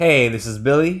Hey, this is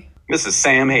Billy, This is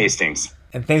Sam Hastings.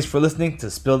 and thanks for listening to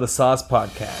Spill the Sauce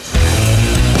podcast.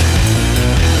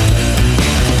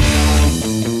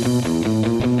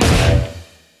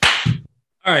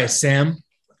 All right, Sam.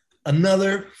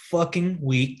 Another fucking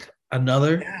week,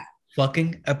 another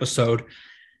fucking episode,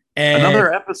 and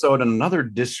Another episode and another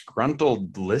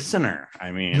disgruntled listener. I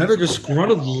mean, another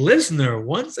disgruntled listener.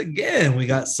 Once again, we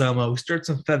got we stirred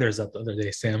some feathers up the other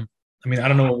day, Sam. I mean, I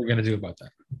don't know what we're gonna do about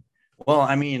that. well,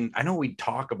 I mean, I know we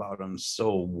talk about them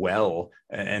so well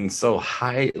and so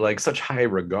high, like such high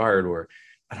regard, where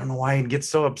I don't know why he'd get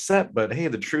so upset, but hey,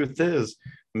 the truth is,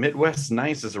 Midwest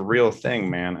nice is a real thing,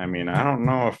 man. I mean, I don't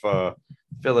know if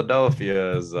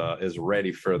Philadelphia is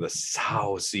ready for the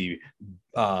Sousy,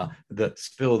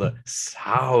 the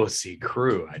Sousy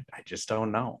crew. I just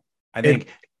don't know. I think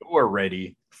we're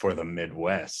ready for the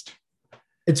Midwest.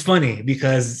 It's funny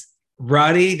because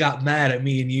Roddy got mad at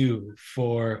me and you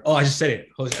for. Oh, I just said it.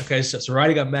 Okay, so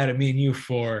Roddy got mad at me and you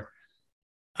for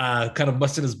kind of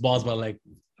busting his balls about like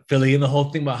Philly and the whole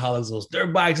thing about how there's those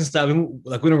dirt bikes and stuff. And,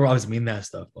 like, we don't always mean that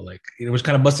stuff, but like it was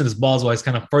kind of busting his balls while he's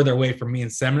kind of further away from me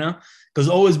and Sam now. Because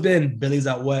it's always been Billy's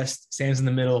out west, Sam's in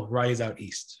the middle, Roddy's out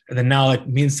east. And then now, like,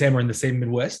 me and Sam are in the same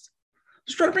Midwest.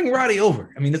 Just trying to bring Roddy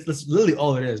over. I mean, that's literally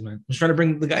all it is, man. Just trying to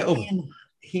bring the guy over.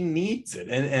 He needs it,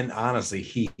 and honestly,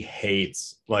 he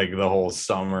hates like the whole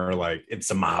summer. Like,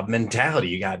 it's a mob mentality.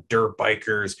 You got dirt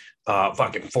bikers,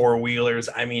 fucking four-wheelers.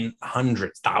 I mean,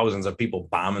 hundreds, thousands of people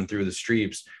bombing through the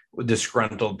streets.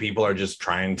 Disgruntled people are just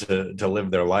trying to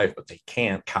live their life, but they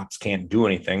can't. Cops can't do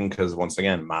anything because, once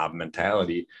again, mob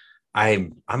mentality.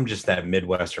 I'm just that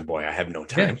Midwestern boy. I have no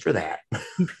time for that.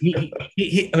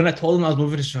 When I told him I was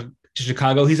moving to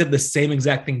Chicago, he said the same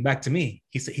exact thing back to me.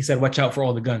 He said, "Watch out for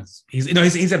all the guns." He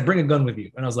said, "Bring a gun with you."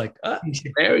 And I was like,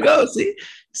 "There we go. See,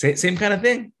 same kind of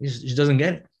thing." He just doesn't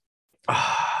get it.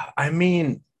 I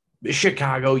mean,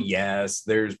 Chicago, yes,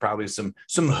 there's probably some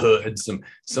hoods,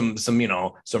 some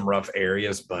some rough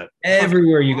areas, but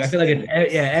everywhere you go, I feel like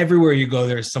everywhere you go,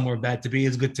 there's somewhere bad to be.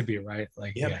 It's good to be, right?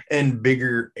 Like, yeah. And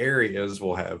bigger areas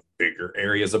will have bigger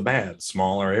areas of bad.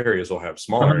 Smaller areas will have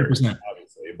smaller areas,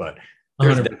 obviously, but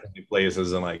there's 100%. Definitely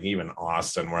places in like even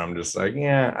Austin where I'm just like,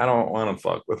 yeah, I don't want to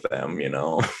fuck with them, you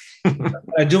know.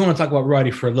 I do want to talk about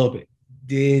Roddy for a little bit.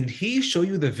 Did he show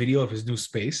you the video of his new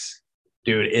space?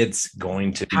 Dude, it's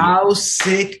going to be. How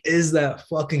sick is that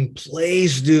fucking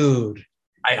place, dude?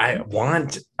 I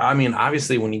mean,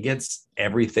 obviously, when he gets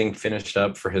everything finished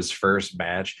up for his first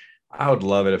batch, I would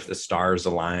love it if the stars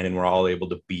align and we're all able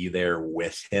to be there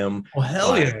with him. Oh,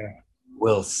 hell yeah.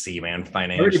 We'll see, man.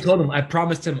 Financially. I already told him. I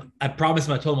promised him. I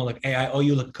told him, like, hey, I owe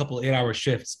you like a couple of 8-hour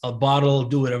shifts. A bottle,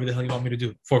 do whatever the hell you want me to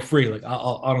do for free. Like,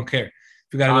 I don't care.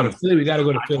 If we gotta go to Philly, we gotta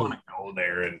go to Philly. I want to go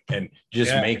there and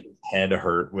just make his head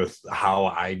hurt with how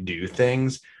I do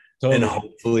things. Totally. And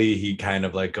hopefully he kind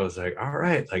of like goes like, all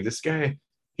right, like this guy,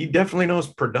 he definitely knows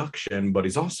production, but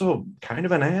he's also kind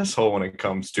of an asshole when it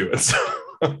comes to it. So.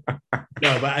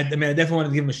 No, but I mean, I definitely wanted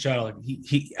to give him a shout out. Like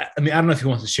I mean, I don't know if he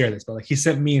wants to share this, but like he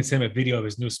sent me and Sam a video of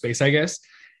his new space, I guess.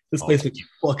 This place looks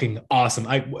fucking awesome.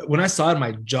 When I saw it,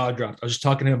 my jaw dropped. I was just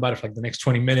talking to him about it for like the next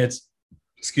 20 minutes.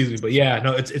 Excuse me. But yeah,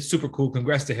 no, it's super cool.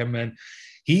 Congrats to him, man.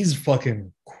 He's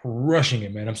fucking crushing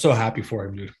it, man. I'm so happy for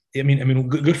him, dude. I mean,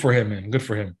 good for him, man. Good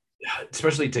for him.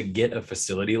 Especially to get a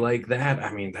facility like that.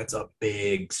 I mean, that's a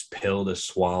big pill to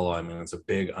swallow. I mean, it's a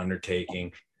big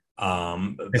undertaking.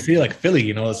 I feel like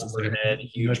Philly, it's like a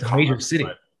major city.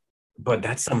 But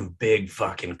that's some big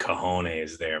fucking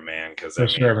cojones there, man. Because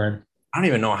sure, man. I don't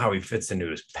even know how he fits into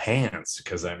his pants.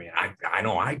 Because I mean, I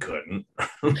know I couldn't.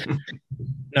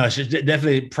 No,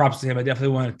 definitely props to him. I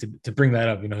definitely wanted to bring that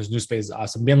up. His new space is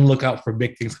awesome. Be on the lookout for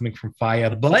big things coming from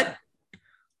Faya. But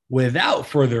without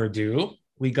further ado,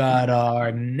 we got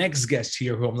our next guest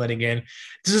here who I'm letting in.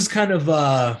 This is kind of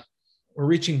we're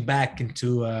reaching back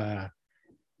into I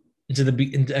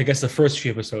guess the first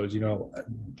few episodes. I don't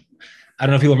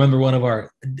know if you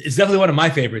remember it's definitely one of my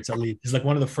favorites, at least. It's like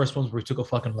one of the first ones where we took a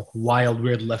fucking like wild,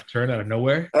 weird left turn out of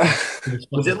nowhere.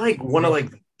 Was it like one of like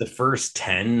the first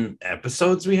 10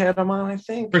 episodes we had him on, I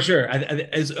think? For sure. I think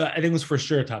it was for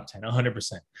sure top 10,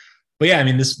 100%. But yeah, I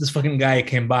mean, this fucking guy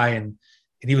came by and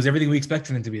he was everything we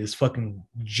expected him to be. This fucking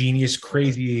genius,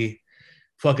 crazy,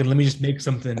 fucking let me just make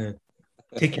something to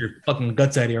take your fucking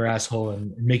guts out of your asshole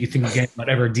and make you think again about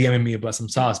ever DMing me about some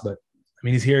sauce. But I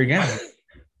mean, he's here again.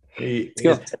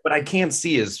 But I can't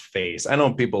see his face. I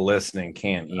know people listening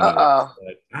can't either.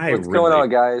 What's going on,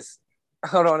 guys?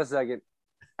 Hold on a second.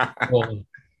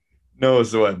 No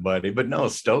sweat, buddy. But no,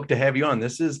 stoked to have you on.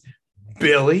 This is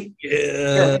Billy.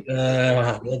 Yeah.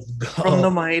 Let's go. From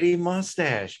the Mighty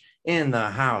Mustache in the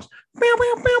house. Bow,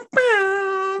 bow, bow,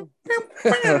 bow.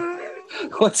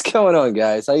 What's going on,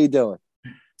 guys? How you doing?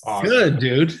 Awesome. Good,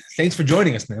 dude. Thanks for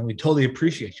joining us, man. We totally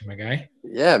appreciate you, my guy.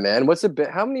 Yeah, man. What's it been?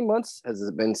 How many months has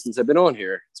it been since I've been on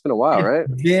here? It's been a while, right?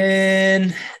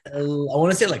 Been, I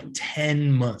want to say like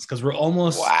 10 months because we're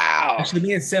almost. Wow. Actually,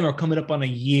 me and Sam are coming up on a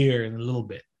year in a little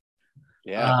bit.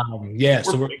 Yeah.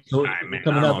 So we're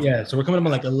coming up. Yeah, so we're coming up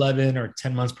on like 11 or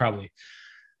 10 months probably.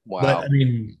 Wow. But I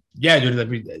mean, yeah, dude. I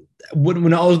mean,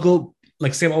 when I always go,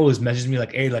 like Sam always messages me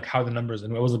like, "Hey, like how are the numbers?"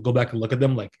 And I always go back and look at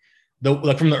them, like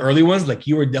from the early ones, like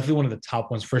you were definitely one of the top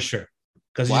ones for sure.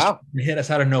 Because you hit us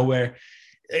out of nowhere.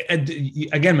 And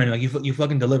again, man, like you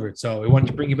fucking delivered. So we wanted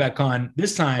to bring you back on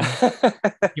this time.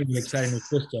 You're excited with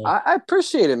Crystal. I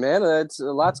appreciate it, man. It's a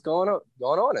lot's going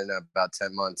on in about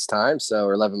 10 months time. So,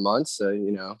 or 11 months.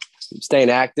 So, staying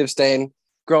active,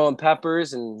 growing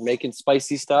peppers and making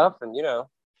spicy stuff. And,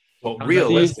 Well,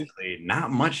 realistically,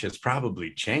 not much has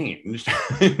probably changed.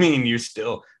 I mean, you're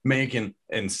still making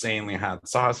insanely hot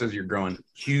sauces. You're growing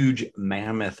huge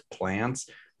mammoth plants.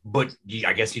 But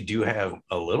I guess you do have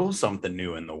a little something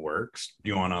new in the works. Do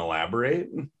you want to elaborate?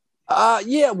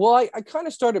 Yeah. Well, I kind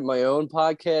of started my own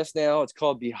podcast now. It's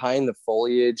called Behind the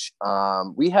Foliage.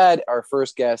 We had our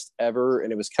first guest ever,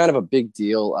 and it was kind of a big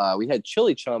deal. We had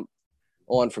Chili Chump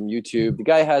on from YouTube. The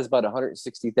guy has about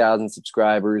 160,000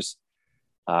 subscribers.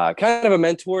 Kind of a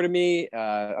mentor to me.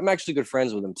 I'm actually good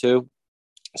friends with him too.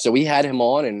 So we had him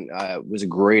on, and it was a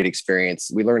great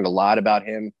experience. We learned a lot about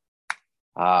him.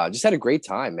 Just had a great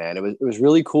time, man. It was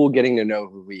really cool getting to know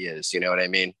who he is. You know what I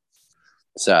mean?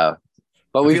 So,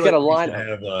 but we've got a line of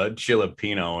have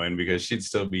Chilipino in because she'd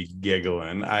still be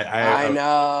giggling. I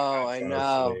know.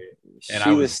 And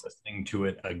I was listening to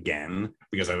it again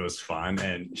because it was fun,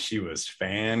 and she was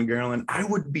fangirling. I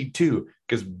would be too,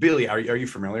 because Billy, are you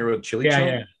familiar with Chili Chump?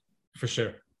 Yeah, for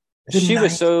sure. She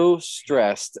was so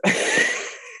stressed.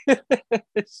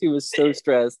 She was so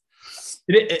stressed.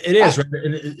 It is right.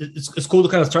 It's cool to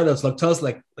kind of start that. So like, tell us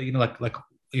like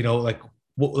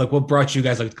what brought you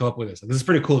guys like to come up with this? Like, this is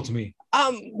pretty cool to me.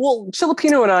 Well,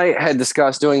 Filipino and I had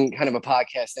discussed doing kind of a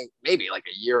podcast thing maybe like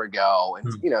a year ago,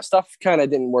 and stuff kind of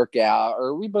didn't work out,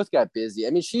 or we both got busy. I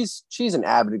mean, she's an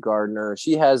avid gardener.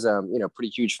 She has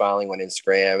pretty huge following on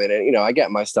Instagram, and I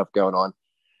got my stuff going on.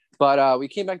 But we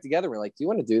came back together. And we're like, do you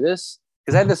want to do this?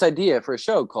 Because I had this idea for a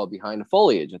show called Behind the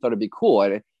Foliage. I thought it'd be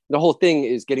cool. The whole thing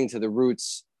is getting to the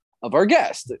roots of our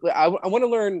guest. I want to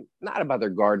learn not about their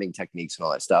gardening techniques and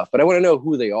all that stuff, but I want to know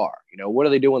who they are. What do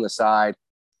they do on the side?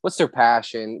 What's their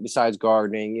passion besides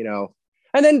gardening?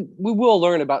 And then we will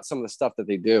learn about some of the stuff that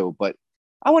they do. But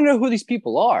I want to know who these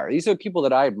people are. These are people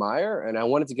that I admire, and I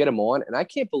wanted to get them on. And I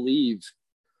can't believe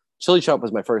Chili Chump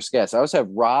was my first guest. I also have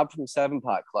Rob from Seven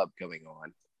Pot Club coming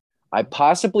on. I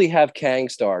possibly have Kang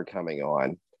Star coming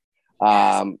on.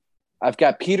 I've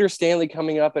got Peter Stanley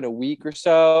coming up in a week or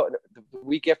so, the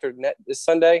week after this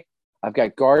Sunday. I've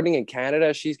got Gardening in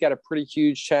Canada. She's got a pretty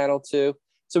huge channel too.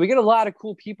 So we get a lot of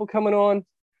cool people coming on,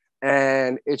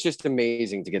 and it's just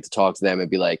amazing to get to talk to them and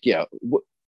be like,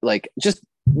 just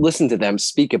listen to them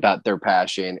speak about their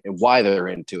passion and why they're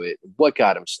into it, what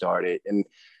got them started. And,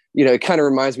 it kind of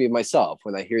reminds me of myself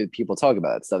when I hear people talk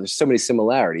about that stuff. There's so many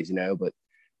similarities, but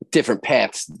different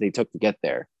paths they took to get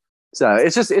there. So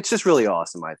it's just really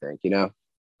awesome, I think, And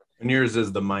yours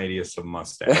is the mightiest of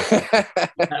mustaches.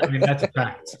 I mean, that's a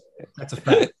fact. That's a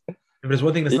fact. If there's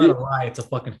one thing that's not a lie, it's a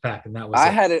fucking fact. And that was I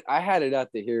had it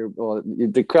out to here. Well,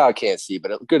 the crowd can't see,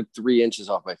 but a good 3 inches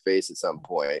off my face at some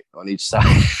point on each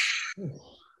side.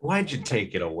 Why'd you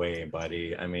take it away,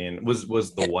 buddy? I mean, was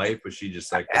the wife, was she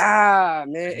just like,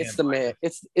 man, it's the man.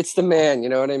 It's the man, you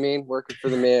know what I mean? Working for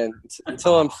the man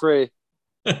until I'm free.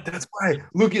 That's why.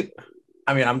 Look at,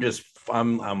 I mean,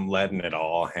 I'm letting it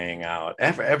all hang out.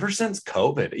 Ever since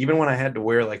COVID, even when I had to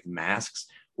wear like masks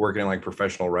working in like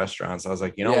professional restaurants, I was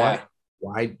like, what?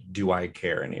 Why do I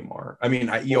care anymore? I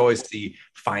mean, you always see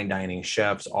fine dining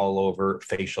chefs all over,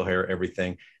 facial hair,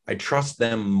 everything. I trust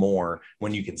them more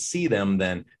when you can see them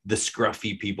than the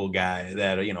scruffy people guy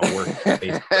that, work at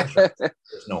restaurants.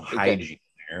 There's no hygiene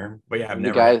there. But yeah, I've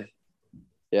never.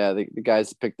 The guys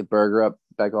that pick the burger up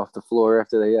back off the floor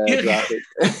after they drop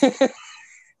it.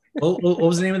 What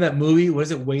was the name of that movie?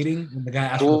 Was it Waiting? When the guy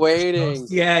asked Waiting.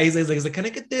 Yeah, he's like, can I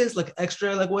get this? Like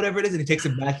extra, like whatever it is. And he takes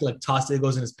it back, he like tosses it,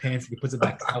 goes in his pants, and he puts it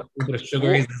back out, a bit of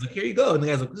sugar. He's like, here you go. And the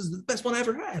guy's like, this is the best one I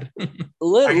ever had.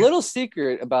 Little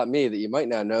secret about me that you might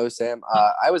not know, Sam.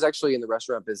 I was actually in the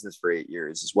restaurant business for 8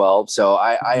 years as well. So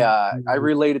I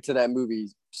related to that movie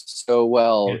so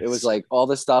well. Yes. It was like all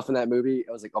the stuff in that movie.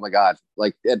 I was like, oh my God,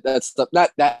 like that stuff,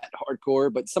 not that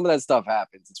hardcore, but some of that stuff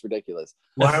happens. It's ridiculous.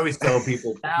 Well, I always tell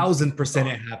people 1,000%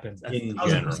 it happens. In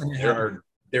general, there are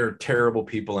there are terrible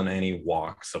people in any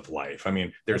walks of life. I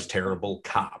mean, there's terrible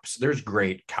cops, there's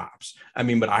great cops. I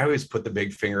mean, but I always put the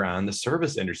big finger on the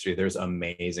service industry. There's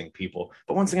amazing people,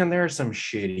 but once again, there are some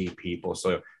shitty people.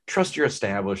 So trust your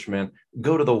establishment.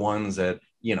 Go to the ones that,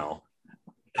 you know,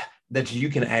 that you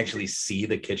can actually see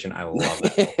the kitchen. I love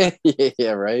it.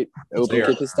 Yeah, right. Open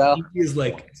kitchen style. Is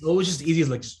like it's always just easy as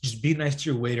like just be nice to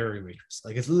your waiter or waitress.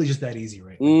 Like it's literally just that easy,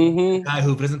 right? Like, guy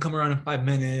who doesn't come around in 5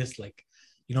 minutes, like,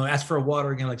 you know, ask for a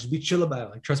water again, like just be chill about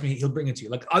it. Like trust me, he'll bring it to you.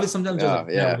 Like obviously sometimes there's like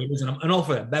bad waiters, and I'm all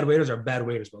for that. Bad waiters are bad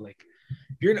waiters, but like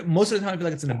you're most of the time I feel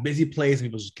like it's in a busy place and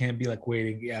people just can't be like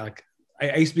waiting. Yeah, like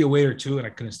I used to be a waiter too, and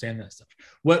I couldn't stand that stuff.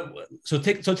 So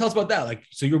tell us about that. Like,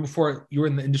 so you were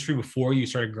in the industry before you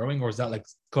started growing, or is that like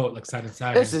side and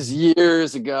side? This is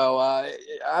years ago.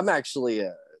 I'm actually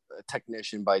a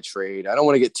technician by trade. I don't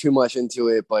want to get too much into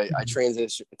it, but I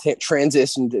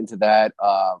transitioned into that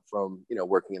from, you know,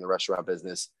 working in the restaurant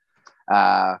business.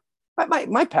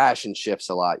 My passion shifts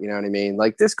a lot, you know what I mean?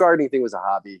 Like this gardening thing was a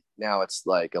hobby. Now it's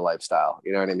like a lifestyle,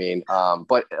 you know what I mean?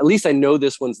 But at least I know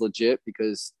this one's legit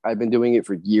because I've been doing it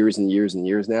for years and years and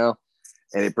years now.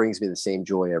 And it brings me the same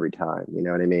joy every time, you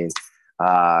know what I mean?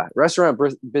 Restaurant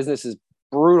business is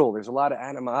brutal. There's a lot of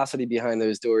animosity behind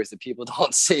those doors that people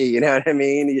don't see, you know what I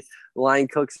mean? Line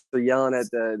cooks are yelling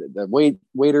at the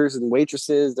waiters and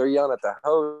waitresses. They're yelling at the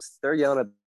hosts. They're yelling at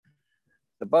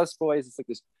the busboys. It's like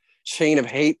this chain of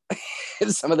hate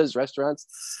in some of those restaurants.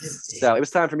 So it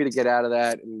was time for me to get out of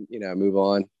that and, you know, move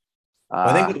on.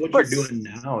 I think with what you're doing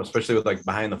now, especially with like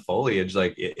Behind the Foliage,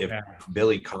 like if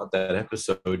Billy caught that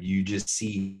episode, you just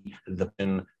see the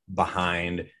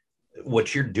behind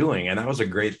what you're doing. And that was a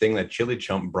great thing that Chili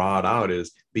Chump brought out,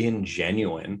 is being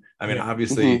genuine. I mean,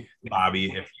 obviously,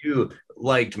 Bobby, if you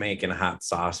liked making hot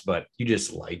sauce, but you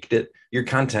just liked it, your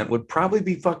content would probably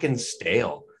be fucking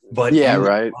stale. But yeah,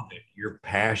 right. You're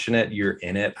passionate. You're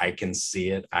in it. I can see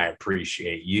it. I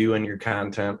appreciate you and your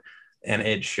content, and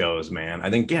it shows, man. I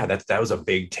think that was a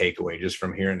big takeaway just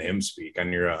from hearing him speak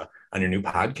on your new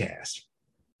podcast.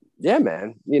 Yeah,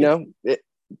 man. You know,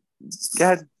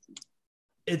 God.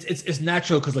 It's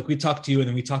natural because like we talked to you and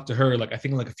then we talked to her like I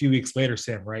think like a few weeks later,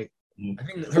 Sam, right? I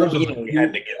think hers was we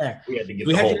had to get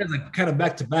you guys like kind of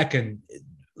back to back, and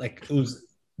like it was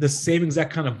the same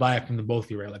exact kind of vibe from the both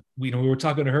of you, right? Like we were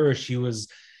talking to her, she was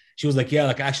like, yeah,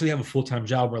 like I actually have a full-time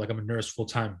job where like I'm a nurse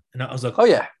full-time. And I was like, oh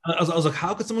yeah. I was like,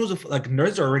 how could someone who's like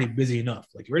nurses are already busy enough?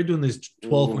 Like you're already doing these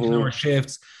 12, 14-hour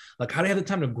shifts. Like how do you have the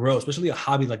time to grow? Especially a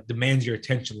hobby like demands your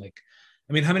attention. Like,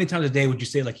 I mean, how many times a day would you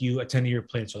say like you attend to your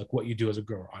plants or like what you do as a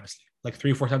grower, honestly? Like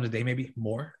 3 or 4 times a day, maybe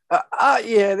more?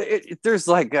 There's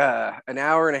like an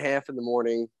hour and a half in the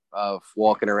morning of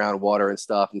walking around water and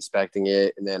stuff, inspecting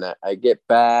it. And then I get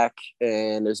back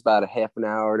and there's about a half an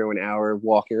hour to an hour of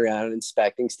walking around and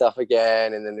inspecting stuff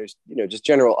again. And then there's, you know, just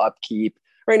general upkeep.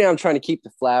 Right now I'm trying to keep the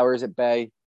flowers at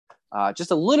bay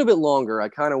just a little bit longer. I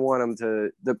kind of want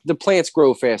them the plants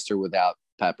grow faster without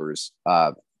peppers.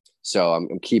 So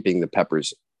I'm keeping the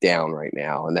peppers down right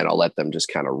now, and then I'll let them just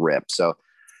kind of rip. So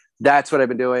that's what I've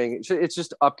been doing. It's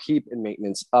just upkeep and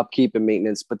maintenance.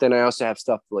 But then I also have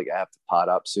stuff like I have to pot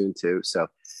up soon too. So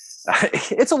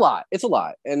it's a lot.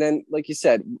 And then, like you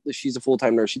said, she's a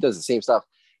full-time nurse. She does the same stuff.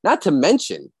 Not to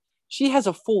mention, she has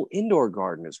a full indoor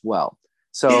garden as well.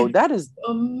 So that is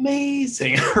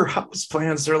amazing. Her house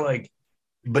plants are like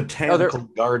botanical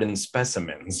garden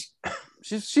specimens.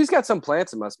 She's got some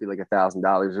plants that must be like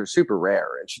 $1,000. They're super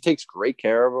rare, and she takes great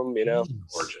care of them. You know,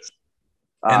 gorgeous.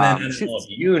 And then I don't know if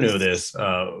you knew this,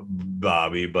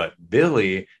 Bobby, but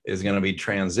Billy is going to be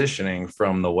transitioning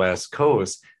from the West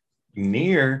Coast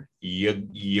near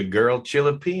your girl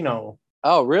Chilipino.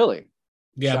 Oh, really?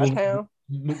 Yeah, moving to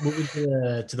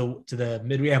the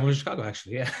mid. Yeah, moving to Chicago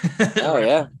actually. Yeah. Oh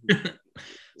yeah.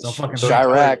 So fucking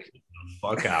Chirac.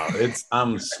 Fuck out.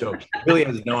 I'm stoked. Billy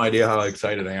has no idea how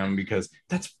excited I am because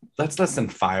that's less than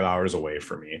 5 hours away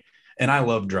from me, and I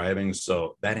love driving,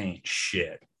 so that ain't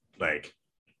shit. Like.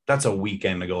 That's a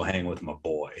weekend to go hang with my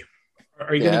boy.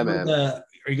 Are you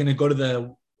gonna go to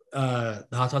the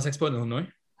Hot Sauce Expo in Illinois?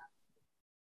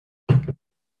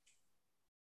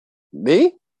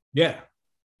 Me? Yeah.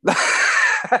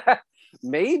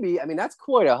 Maybe. I mean, that's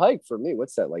quite a hike for me.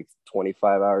 What's that, like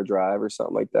 25-hour drive or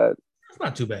something like that? It's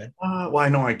not too bad. Well, I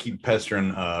know I keep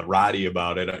pestering Roddy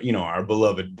about it, you know, our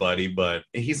beloved buddy, but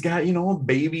he's got, you know, a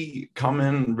baby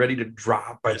coming ready to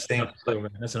drop, I think,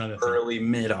 that's another early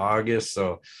mid-August.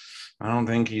 So I don't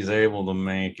think he's able to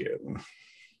make it.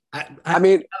 I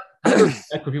mean,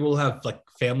 like for people who have like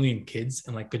family and kids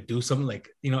and like could do something like,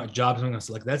 you know, a job, something else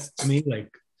like that's to me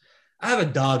like I have a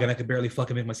dog and I could barely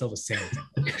fucking make myself a sandwich.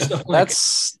 So, like,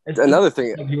 That's it's another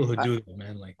thing. people who do that,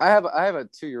 man. Like I have a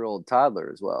 2-year-old toddler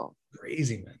as well.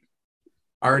 crazy, man.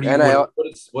 Already, And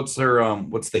what's their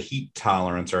what's the heat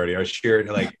tolerance already? I shared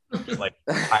like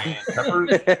cayenne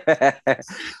peppers.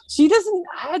 She doesn't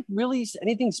had really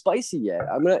anything spicy yet.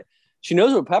 She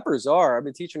knows what peppers are. I've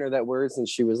been teaching her that word since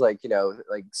she was like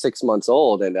 6 months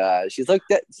old, and she's like,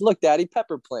 "Look, Daddy,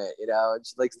 pepper plant," and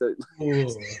she likes to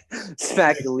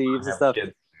smack the leaves and stuff.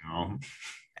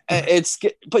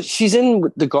 But she's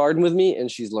in the garden with me, and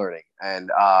she's learning,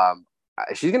 and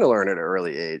she's going to learn at an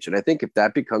early age. And I think if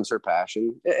that becomes her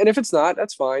passion, and if it's not,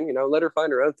 that's fine. Let her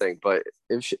find her own thing. But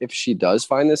if she does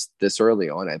find this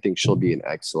early on, I think she'll be an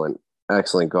excellent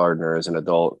gardener as an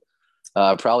adult.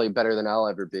 Probably better than I'll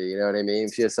ever be. You know what I mean?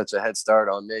 She has such a head start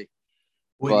on me.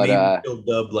 Well, maybe she'll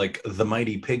dub like the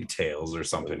Mighty Pigtails or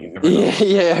something. You never know.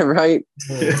 Yeah, right.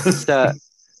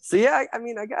 So yeah, I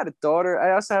mean, I got a daughter.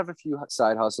 I also have a few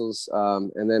side hustles,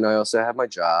 and then I also have my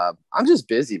job. I'm just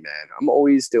busy, man. I'm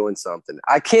always doing something.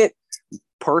 I can't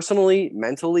personally,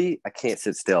 mentally, I can't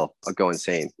sit still. I'll go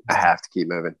insane. I have to keep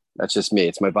moving. That's just me.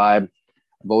 It's my vibe.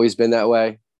 I've always been that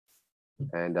way,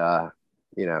 and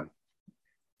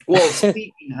Well,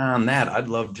 speaking on that, I'd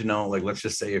love to know, like, let's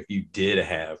just say if you did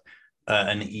have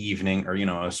an evening or,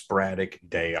 a sporadic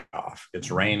day off,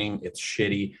 it's raining, it's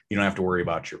shitty, you don't have to worry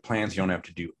about your plans, you don't have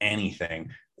to do anything.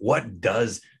 What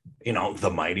does,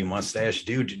 the Mighty Mustache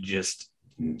do to just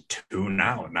tune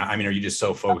out? Now, I mean, are you just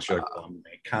so focused, you're like, oh, I'm gonna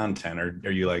make content, or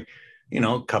are you like,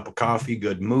 cup of coffee,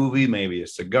 good movie, maybe a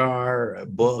cigar, a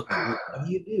book? What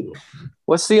do you do?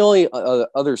 What's the only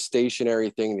other stationary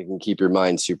thing that can keep your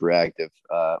mind super active?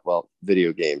 Well,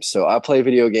 video games. So I play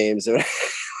video games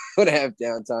when I have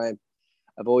downtime.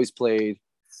 I've always played.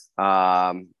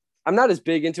 I'm not as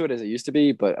big into it as I used to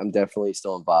be, but I'm definitely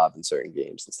still involved in certain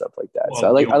games and stuff like that. Well, so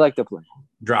I like to play.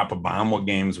 Drop a bomb. What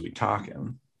games are we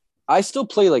talking? I still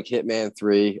play like Hitman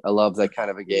 3. I love that kind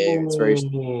of a game. It's very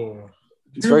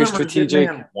strategic.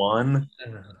 Hitman 1?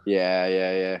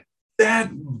 Yeah. That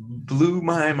blew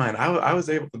my mind. I was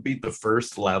able to beat the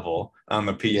first level on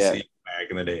the PC back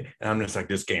in the day, and I'm just like,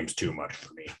 this game's too much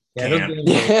for me.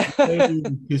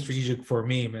 Too strategic for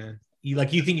me, man. You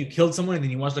think you killed someone, and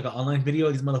then you watch like an online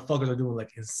video. These motherfuckers are doing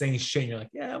like insane shit. And you're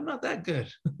like, yeah, I'm not that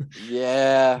good.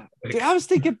 Yeah, dude, I was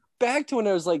thinking back to when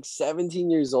I was like 17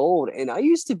 years old, and I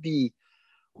used to be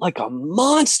like a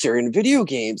monster in video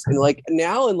games, and like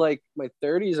now in like my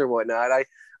 30s or whatnot, I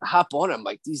hop on. I'm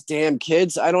like, these damn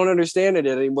kids, I don't understand it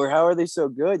anymore. How are they so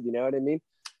good? You know what I mean?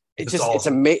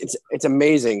 It's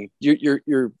amazing.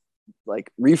 Your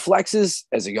like reflexes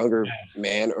as a younger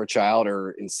man or child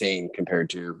are insane compared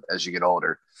to as you get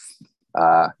older.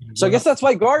 So I guess that's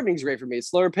why gardening's great for me. It's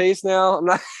slower pace now. I'm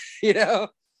not, I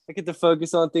get to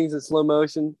focus on things in slow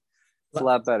motion. It's a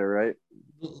lot better, right?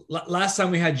 Last time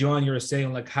we had you on, you were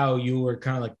saying like how you were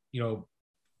kind of like,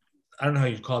 I don't know how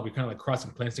you'd call it, but kind of like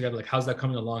crossing plans together. Like, how's that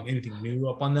coming along? Anything new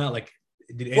up on that? Like,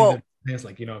 did any of the plans,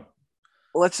 like,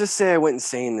 let's just say I went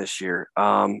insane this year.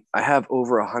 I have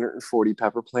over 140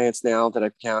 pepper plants now that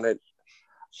I've counted.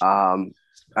 I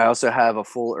also have a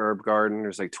full herb garden.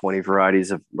 There's like 20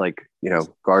 varieties of like,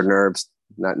 garden herbs,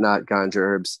 not ganja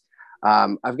herbs.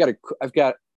 I've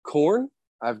got corn.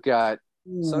 I've got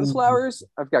sunflowers.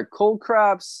 I've got cold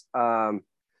crops.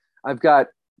 I've got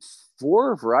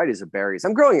 4 varieties of berries.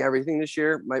 I'm growing everything this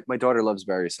year. My daughter loves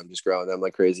berries, so I'm just growing them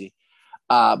like crazy.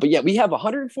 But yeah, we have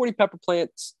 140 pepper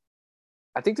plants.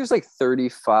 I think there's like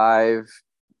 35,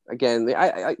 again,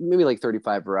 I maybe like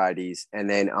 35 varieties. And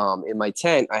then in my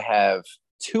tent, I have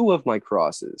 2 of my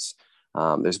crosses.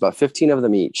 There's about 15 of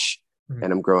them each,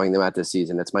 and I'm growing them out this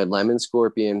season. It's my lemon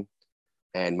scorpion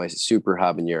and my super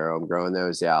habanero. I'm growing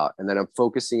those out. And then I'm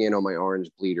focusing in on my orange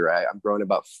bleeder. I'm growing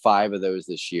about 5 of those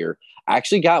this year. I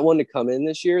actually got one to come in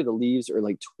this year. The leaves are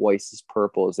like twice as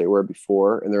purple as they were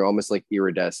before, and they're almost like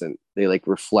iridescent. They like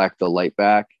reflect the light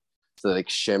back, so they like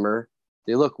shimmer.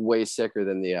 They look way sicker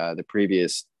than the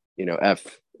previous,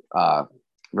 F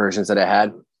versions that I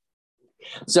had.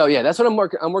 So yeah, that's what I'm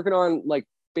working. I'm working on like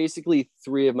basically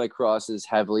 3 of my crosses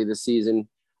heavily this season.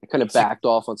 I kind of backed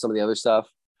off on some of the other stuff.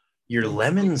 Your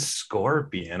lemon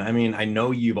scorpion. I mean, I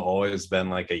know you've always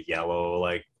been like a yellow,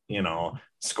 like,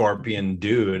 scorpion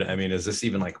dude. I mean, is this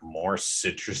even like more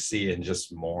citrusy and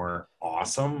just more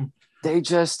awesome?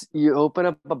 You open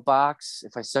up a box.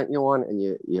 If I sent you one and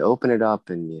you open it up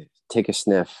and you take a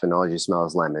sniff and all you smell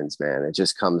is lemons, man. It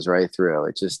just comes right through.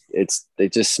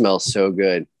 It just smells so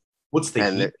good. What's the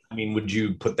And heat? I mean, would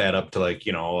you put that up to like,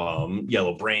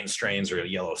 yellow brain strains or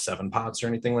yellow 7 pots or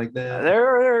anything like that?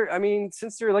 I mean,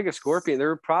 since they're like a scorpion,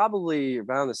 they're probably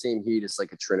around the same heat as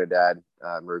like a Trinidad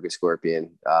Muruga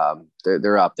scorpion.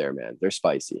 They're up there, man. They're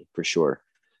spicy for sure.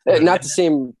 Not the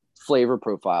same flavor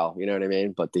profile, you know what I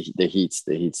mean? But the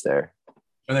heat's there.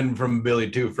 And then from Billy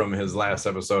too, from his last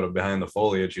episode of Behind the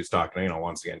Foliage, he's talking,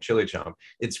 once again, Chili Chomp.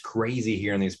 It's crazy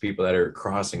hearing these people that are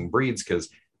crossing breeds, because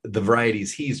the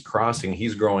varieties he's crossing,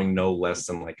 he's growing no less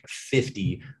than like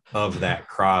 50 of that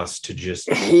cross to just.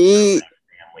 He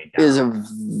is a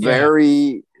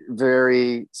very,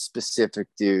 very specific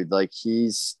dude. Like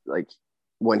he's like,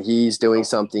 when he's doing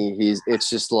something, it's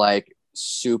just like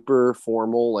super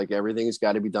formal. Like everything's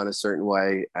got to be done a certain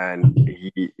way, and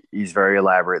he's very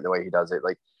elaborate in the way he does it.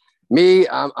 Like me,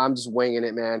 I'm just winging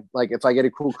it, man. Like if I get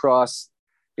a cool cross,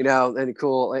 and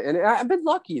cool, and I've been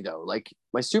lucky though. Like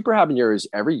my super habaneros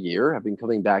every year have been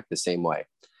coming back the same way,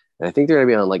 and I think they're gonna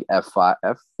be on like F5,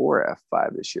 F4,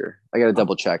 F5 this year. I got to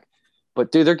double check,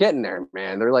 but dude, they're getting there,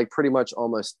 man. They're like pretty much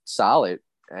almost solid,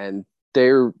 and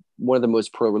they're one of the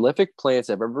most prolific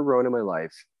plants I've ever grown in my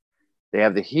life. They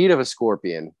have the heat of a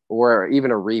scorpion or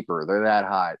even a reaper. They're that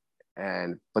hot,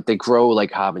 but they grow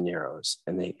like habaneros,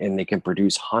 and they can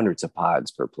produce hundreds of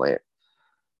pods per plant.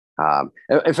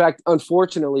 In fact,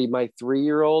 unfortunately, my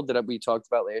 3-year-old that we talked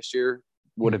about last year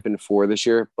would have been 4 this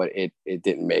year, but it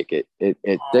didn't make it. Their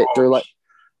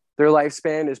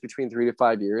lifespan is between 3 to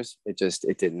 5 years. It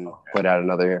didn't put out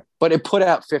another year, but it put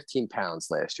out 15 pounds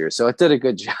last year, so it did a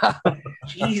good job.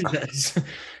 Jesus.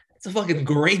 It's a fucking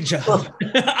great job.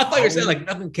 I thought you were saying like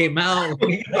nothing came out.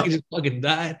 Like, it just fucking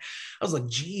died. I was like,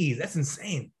 geez, that's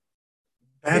insane.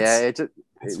 That's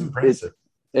impressive.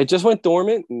 It just went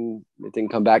dormant and it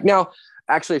didn't come back. Now,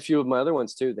 actually, a few of my other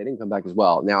ones too, they didn't come back as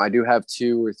well. Now, I do have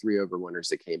 2 or 3 overwinters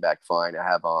that came back fine. I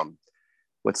have I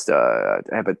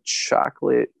have a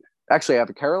chocolate. Actually, I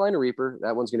have a Carolina Reaper.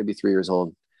 That one's going to be 3 years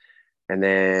old, and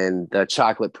then the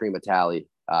chocolate Prima Tally.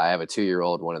 I have a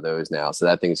 2-year-old one of those now, so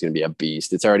that thing's going to be a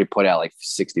beast. It's already put out like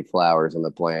 60 flowers on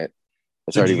the plant.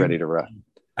 It's already ready to run.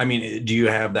 I mean, do you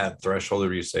have that threshold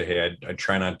where you say, hey, I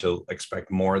try not to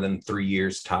expect more than 3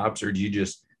 years tops, or do you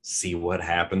just see what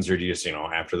happens, or do you just,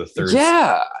 after the third?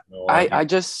 Yeah,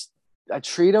 I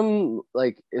treat them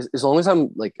like as long as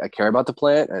I'm like, I care about the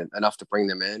plant and enough to bring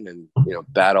them in and,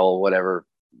 battle whatever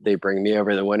they bring me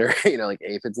over the winter, like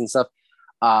aphids and stuff.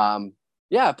 I'll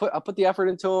put the effort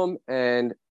into them,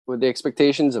 and with the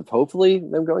expectations of hopefully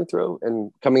them going through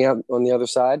and coming out on the other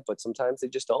side. But sometimes they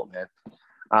just don't, man.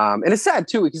 And it's sad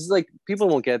too, because like people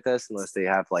won't get this unless they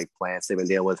have like plants they've been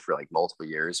dealing with for like multiple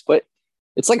years. But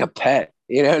it's like a pet,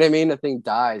 you know what I mean? The thing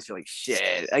dies, you're like,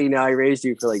 shit. I raised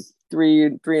you for like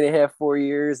 3.5, 4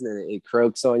 years, and then it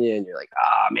croaks on you, and you're like,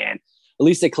 oh man. At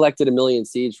least they collected 1 million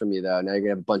seeds from you, though. Now you're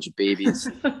gonna have a bunch of babies.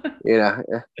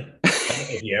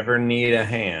 If you ever need a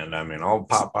hand, I'll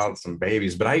pop out some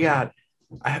babies. But I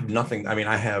have nothing.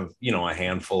 I have, a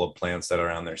handful of plants that are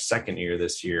on their second year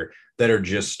this year that are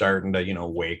just starting to,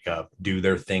 wake up, do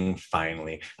their thing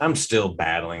finally. I'm still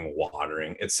battling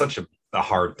watering. It's such a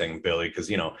hard thing, Billy,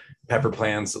 because, pepper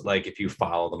plants, like if you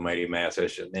follow the Mighty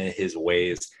Mastiff and his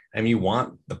ways, you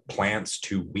want the plants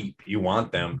to weep. You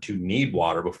want them to need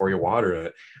water before you water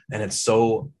it. And it's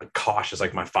so cautious.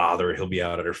 Like my father, he'll be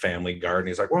out at our family garden.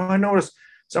 He's like, well, I noticed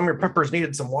some of your peppers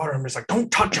needed some water. I'm just like,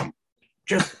 don't touch them.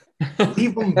 Just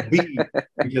leave them be,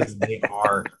 because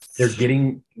they're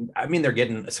getting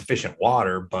sufficient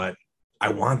water, but I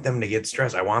want them to get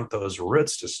stressed. I want those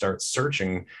roots to start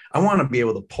searching. I want to be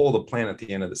able to pull the plant at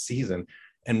the end of the season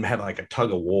and have like a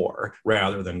tug of war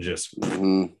rather than just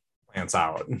plants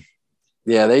out.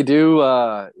 Yeah, they do.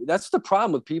 That's the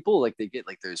problem with people. Like they get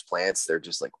like those plants. They're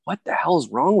just like, what the hell is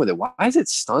wrong with it? Why is it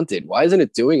stunted? Why isn't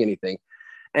it doing anything?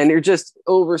 And you're just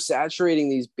oversaturating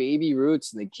these baby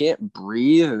roots, and they can't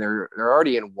breathe, and they're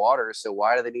already in water. So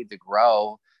why do they need to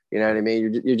grow? You know what I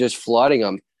mean? You're just flooding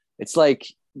them. It's like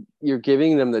you're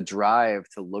giving them the drive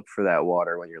to look for that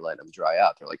water when you're letting them dry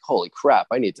out. They're like, holy crap,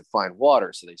 I need to find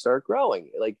water. So they start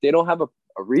growing. Like they don't have a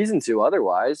reason to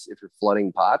otherwise if you're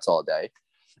flooding pots all day.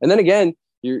 And then again,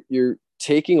 you're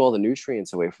taking all the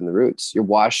nutrients away from the roots. You're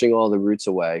washing all the roots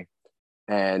away.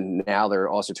 And now they're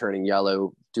also turning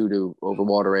yellow due to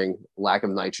overwatering, lack of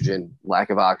nitrogen, lack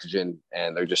of oxygen,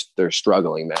 and they're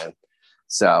struggling, man.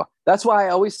 So that's why I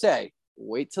always say,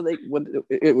 wait till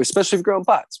especially if you're growing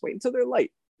pots, wait until they're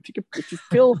light. If you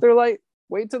feel they're light,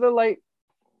 wait till they're light,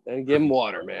 and give them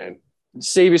water, man.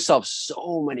 Save yourself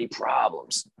so many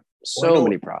problems.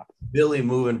 Many problems. Billy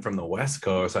moving from the West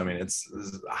Coast, I mean, it's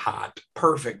hot,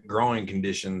 perfect growing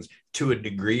conditions to a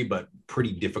degree, but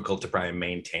pretty difficult to probably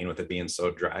maintain with it being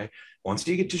so dry. Once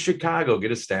you get to Chicago,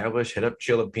 get established, hit up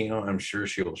Chilipino. I'm sure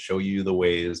she'll show you the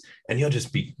ways, and you'll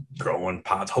just be growing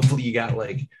pots. Hopefully, you got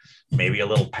like maybe a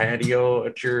little patio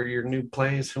at your new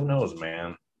place. Who knows,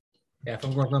 man? Yeah, if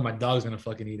I'm growing up, my dog's gonna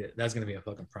fucking eat it. That's gonna be a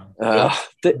fucking problem.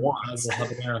 You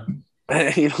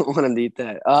don't want him to eat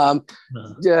that.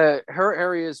 Yeah, her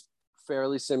area is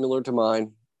fairly similar to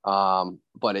mine,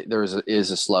 but there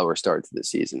is a slower start to the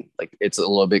season. Like it's a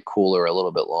little bit cooler, a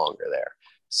little bit longer there.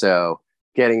 So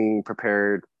getting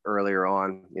prepared earlier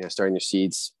on, starting your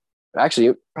seeds. Actually,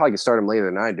 you probably can start them later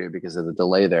than I do because of the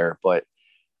delay there. But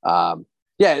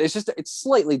yeah, it's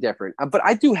slightly different. But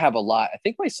I do have a lot. I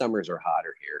think my summers are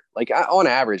hotter here. Like on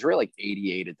average, we're like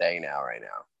 88 a day now right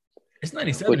now. It's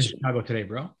 97 in Chicago today,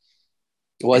 bro.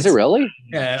 Was it really?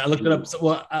 Yeah, I looked it up. So,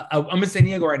 well, I'm in San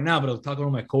Diego right now, but I was talking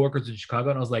to my coworkers in Chicago,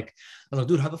 and I was like,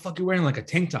 dude, how the fuck you wearing like a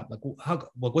tank top? Like,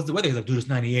 what's the weather? He's like, dude, it's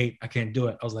 98. I can't do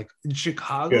it. I was like, in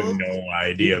Chicago? You have no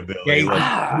idea, Billy.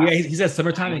 Yeah, he said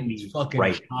summertime and he's fucking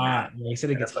hot. Yeah, he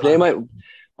said it gets hot. They might.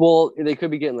 Well, they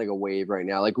could be getting like a wave right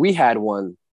now. Like we had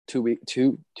one 2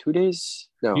 days.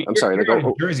 No, I'm sorry. You're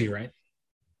in Jersey, right?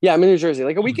 Yeah, I'm in New Jersey.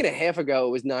 Like a week and a half ago, it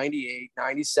was 98,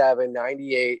 97,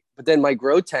 98. But then my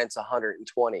grow tent's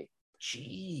 120.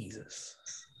 Jesus.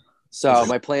 So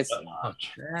my plants,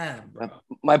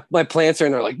 my plants are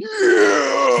in there like,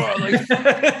 yeah. Like,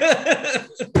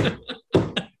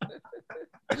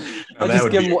 that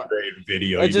would be a great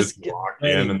video. You just walk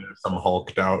in and there's some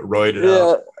hulked out, roided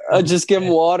out. I just give them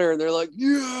water and they're like,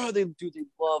 yeah, they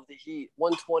love the heat.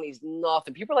 120 is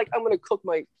nothing. People are like, I'm gonna cook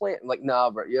my plant. I'm like, nah,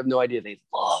 bro, you have no idea. They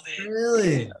love it.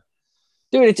 Really?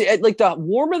 Dude, it's like the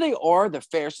warmer they are, the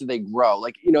faster they grow.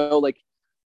 Like, like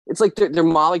it's like their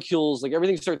molecules, like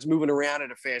everything starts moving around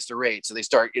at a faster rate. So they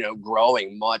start,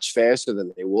 growing much faster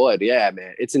than they would. Yeah,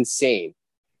 man, it's insane.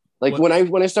 Like when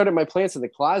I started my plants in the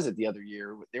closet the other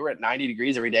year, they were at 90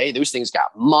 degrees every day. Those things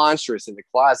got monstrous in the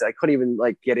closet. I couldn't even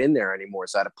like get in there anymore.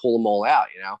 So I had to pull them all out,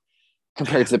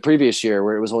 compared to the previous year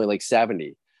where it was only like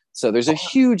 70. So there's a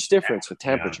huge difference with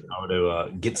temperature. How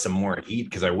to get some more heat,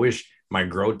 because I wish my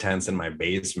grow tents in my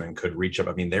basement could reach up.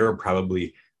 I mean, they were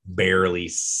probably barely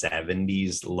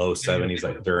 70s, low 70s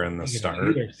like during the start.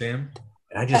 And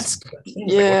I just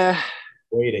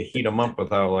way to heat them up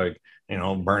without like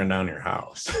burning down your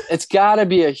house. It's got to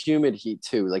be a humid heat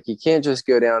too. Like you can't just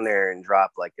go down there and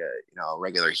drop like a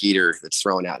regular heater that's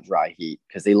throwing out dry heat,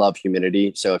 because they love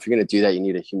humidity. So if you're going to do that, you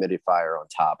need a humidifier on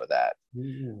top of that.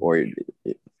 Or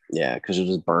because you'll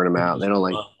just burn them out. They don't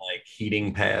like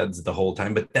heating pads the whole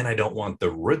time. But then I don't want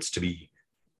the roots to be,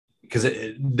 because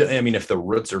if the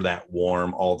roots are that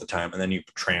warm all the time and then you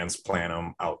transplant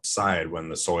them outside when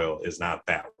the soil is not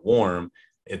that warm,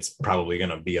 it's probably going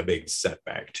to be a big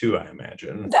setback too, I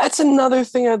imagine. That's another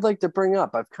thing I'd like to bring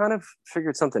up. I've kind of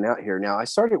figured something out here. Now, I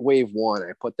started wave one.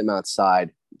 I put them outside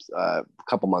a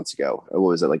couple months ago. What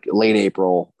was it, like late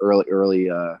April, early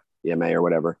May or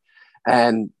whatever.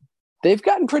 And they've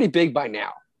gotten pretty big by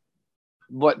now.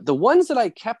 But the ones that I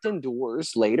kept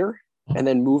indoors later and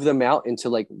then moved them out into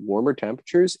like warmer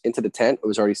temperatures into the tent, it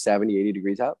was already 70, 80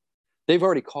 degrees out. They've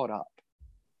already caught up.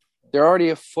 They're already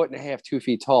 1.5 feet, 2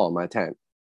 feet tall in my tent.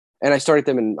 And I started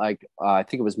them in I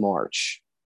think it was March,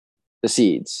 the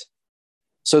seeds.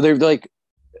 So they're like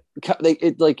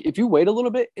if you wait a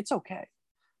little bit, it's okay.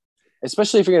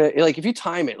 Especially if you're gonna if you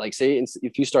time it, like say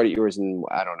if you started yours in,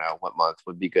 I don't know what month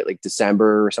would be good, like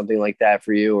December or something like that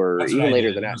for you, or even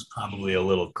later than that. It's probably a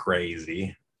little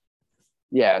crazy.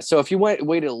 Yeah. So if you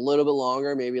waited a little bit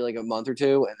longer, maybe like a month or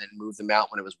two, and then moved them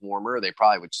out when it was warmer, they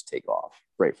probably would just take off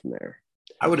right from there.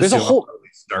 I would assume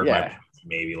start my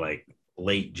maybe like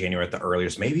late January at the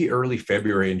earliest, maybe early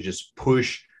February, and just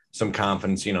push some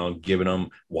confidence, giving them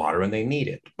water when they need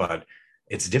it. But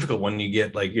it's difficult when you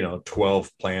get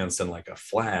 12 plants and like a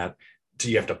flat, so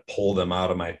you have to pull them out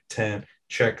of my tent,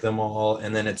 check them all.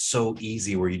 And then it's so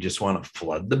easy where you just want to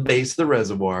flood the base of the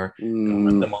reservoir, and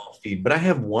let them all feed. But I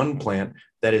have one plant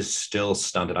that is still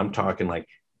stunted. I'm talking like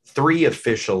 3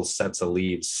 official sets of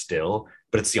leaves still,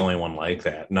 but it's the only one like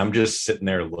that. And I'm just sitting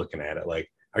there looking at it like,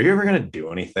 are you ever going to do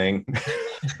anything?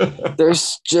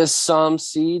 There's just some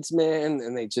seeds, man,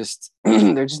 and they're just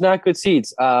not good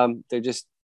seeds. They're just,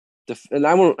 and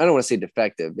I don't want to say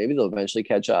defective. Maybe they'll eventually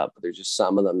catch up, but there's just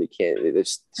some of them you can't.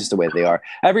 It's just the way they are.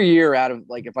 Every year, out of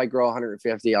if I grow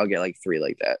 150, I'll get like 3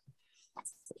 like that.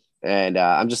 And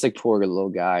I'm just like poor little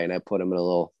guy, and I put them in a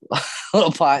little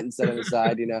pot and set them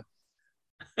aside.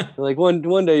 Like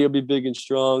one day you'll be big and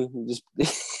strong. And just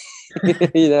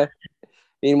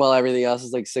Meanwhile, everything else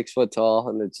is like 6 foot tall,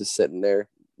 and it's just sitting there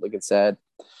looking sad.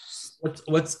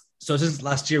 What's so since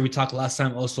last year we talked last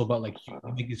time also about like you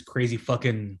make these crazy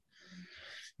fucking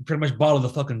you pretty much bottle the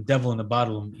fucking devil in a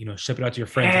bottle and ship it out to your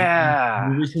friends. Yeah.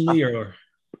 Recently or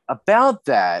About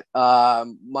that,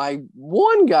 my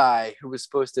one guy who was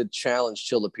supposed to challenge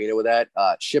Chilipino with that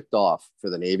shipped off for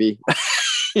the Navy.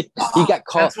 He got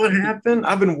called. That's what happened.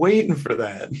 I've been waiting for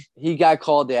that. He got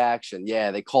called to action.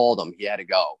 Yeah, they called him. He had to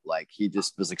go. Like he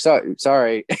just was like,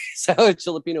 sorry. So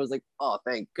Chilipino was like, oh,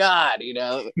 thank God,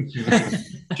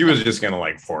 She was just gonna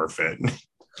like forfeit.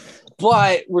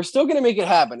 But we're still gonna make it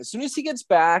happen. As soon as he gets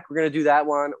back, we're gonna do that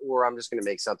one, or I'm just gonna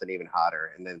make something even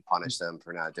hotter and then punish them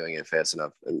for not doing it fast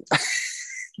enough.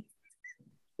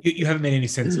 You haven't made any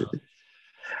sense.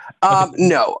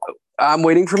 No. I'm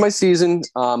waiting for my season.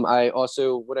 I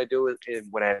also, what I do is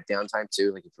when I have downtime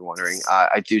too, like if you're wondering,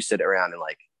 I do sit around and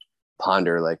like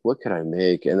ponder, like, what could I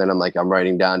make? And then I'm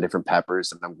writing down different peppers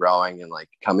that I'm growing and like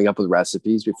coming up with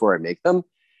recipes before I make them.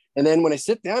 And then when I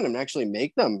sit down and actually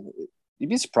make them, you'd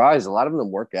be surprised. A lot of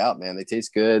them work out, man. They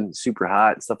taste good, super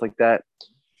hot and stuff like that.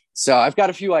 So I've got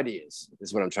a few ideas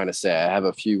is what I'm trying to say. I have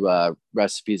a few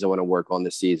recipes I want to work on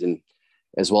this season,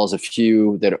 as well as a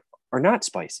few that are not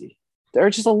spicy. They're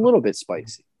just a little bit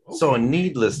spicy. So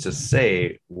needless to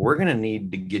say, we're going to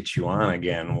need to get you on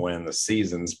again when the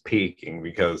season's peaking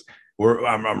because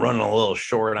I'm running a little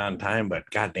short on time, but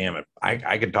God damn it.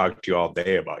 I could talk to you all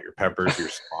day about your peppers, your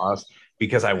sauce,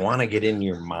 because I want to get in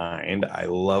your mind. I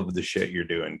love the shit you're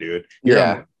doing, dude.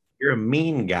 You're a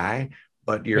mean guy,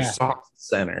 but you're soft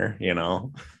center,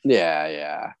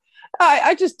 Yeah.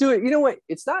 I just do it. You know what?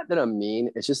 It's not that I'm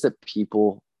mean. It's just that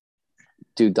people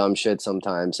do dumb shit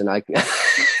sometimes, and I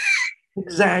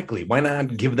exactly. Why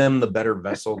not give them the better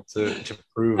vessel to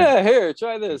prove? Yeah, here,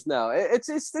 try this. No,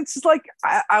 it's like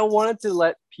I wanted to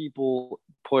let people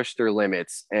push their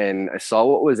limits, and I saw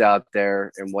what was out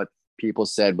there and what people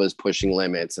said was pushing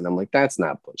limits, and I'm like, that's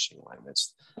not pushing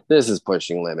limits. This is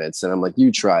pushing limits, and I'm like,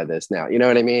 you try this now. You know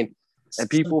what I mean? And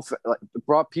people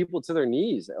brought people to their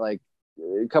knees, like.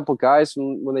 A couple guys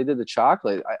when they did the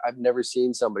chocolate, I've never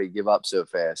seen somebody give up so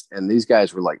fast. And these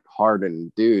guys were like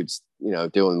hardened dudes,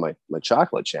 doing my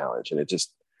chocolate challenge, and it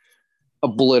just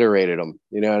obliterated them.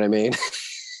 You know what I mean?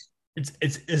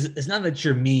 It's not that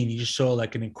you're mean. You just show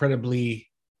like an incredibly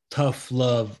tough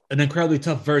love, an incredibly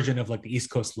tough version of like the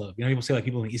East Coast love. People say like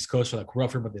people on the East Coast are like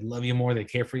rougher, but they love you more. They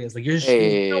care for you. It's like you're just,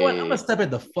 you know what? I'm gonna step it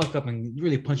the fuck up and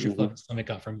really punch your fucking stomach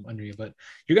out from under you. But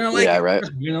you're gonna like it. Right?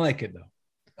 You're gonna like it though.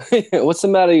 What's the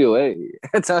matter, you? Hey,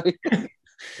 tell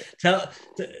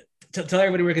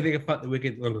everybody where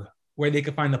they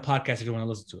can find the podcast if you want to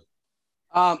listen to it.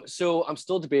 So I'm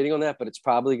still debating on that, but it's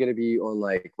probably going to be on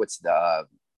like what's the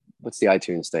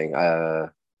iTunes thing?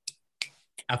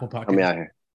 Apple Podcast.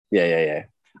 Yeah.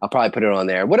 I'll probably put it on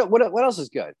there. What else is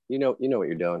good? You know what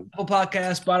you're doing. Apple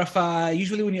Podcast, Spotify.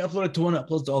 Usually when you upload it to one, it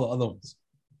uploads to all the other ones.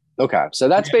 Okay, so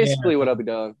that's basically what I'll be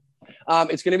doing.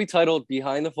 It's going to be titled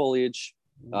Behind the Foliage.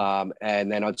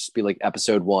 And then I'll just be like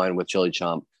episode 1 with Chili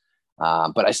Chump.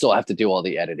 But I still have to do all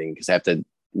the editing because I have to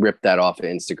rip that off of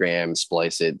Instagram,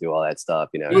 splice it, do all that stuff,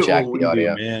 jack the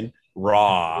audio. Man.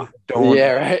 Raw. Don't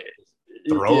right.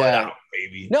 Throw it out,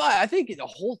 baby. No, I think the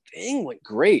whole thing went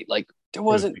great. Like there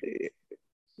wasn't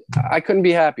I couldn't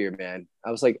be happier, man.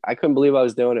 I was like, I couldn't believe I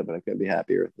was doing it, but I couldn't be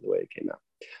happier with the way it came out.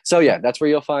 So yeah, that's where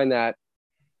you'll find that.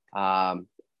 And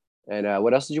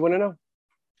what else did you want to know?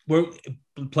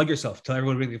 Plug yourself. Tell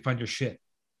everyone where they can find your shit.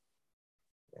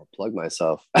 I'll plug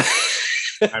myself.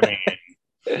 I mean,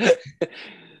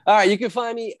 all right. You can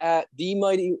find me at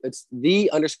it's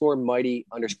 _mighty_mustache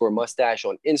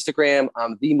on Instagram.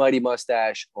 I'm the Mighty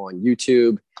Mustache on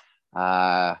YouTube.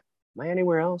 Am I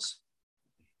anywhere else?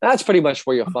 That's pretty much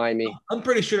where you'll find me. I'm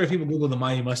pretty sure if people Google the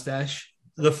Mighty Mustache,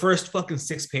 the first fucking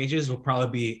 6 pages will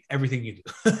probably be everything you do.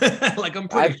 Like I'm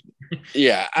pretty sure.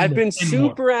 Yeah, I've been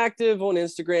super active on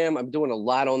Instagram. I'm doing a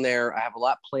lot on there. I have a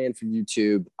lot planned for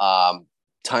YouTube.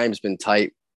 Time's been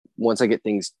tight. Once I get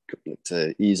things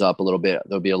to ease up a little bit,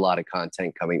 there'll be a lot of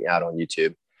content coming out on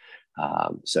YouTube.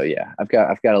 So yeah, I've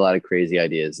got a lot of crazy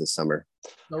ideas this summer.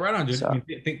 No, right on, dude. So,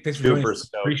 thanks for joining us.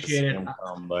 Appreciate it.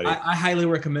 I highly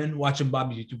recommend watching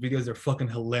Bobby's YouTube videos. They're fucking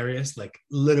hilarious, like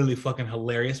literally fucking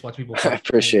hilarious. Watch people. I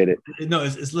appreciate it. No,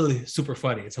 it's literally super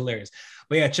funny. It's hilarious.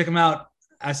 But yeah, check him out.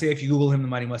 I say if you Google him, the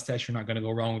Mighty Mustache, you're not going to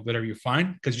go wrong with whatever you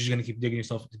find because you're just going to keep digging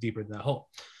yourself deeper in that hole.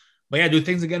 But yeah, dude,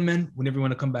 thanks again, man. Whenever you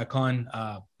want to come back on,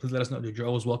 please let us know, dude. You're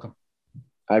always welcome.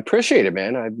 I appreciate it,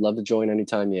 man. I'd love to join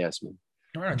anytime you ask me.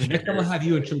 All right, dude. Next time we'll have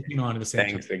you and Chilipino on at the same time.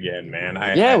 Thanks again,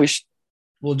 man. We should.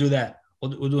 We'll do that.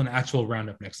 we'll do an actual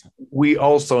roundup next time. We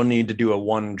also need to do a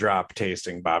 1-drop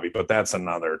tasting, Bobby, but that's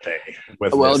another day.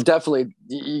 Well, definitely,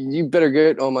 you better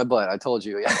get on my butt. I told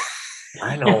you. Yeah.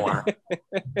 I know.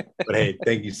 But hey,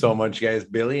 thank you so much, guys.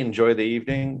 Billy, enjoy the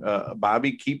evening.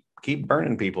 Bobby, keep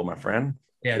burning people, my friend.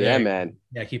 Yeah, man.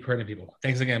 Yeah, keep hurting people.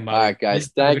 Thanks again, Bobby. All right, guys.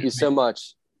 Thank you so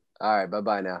much. All right,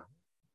 bye-bye now.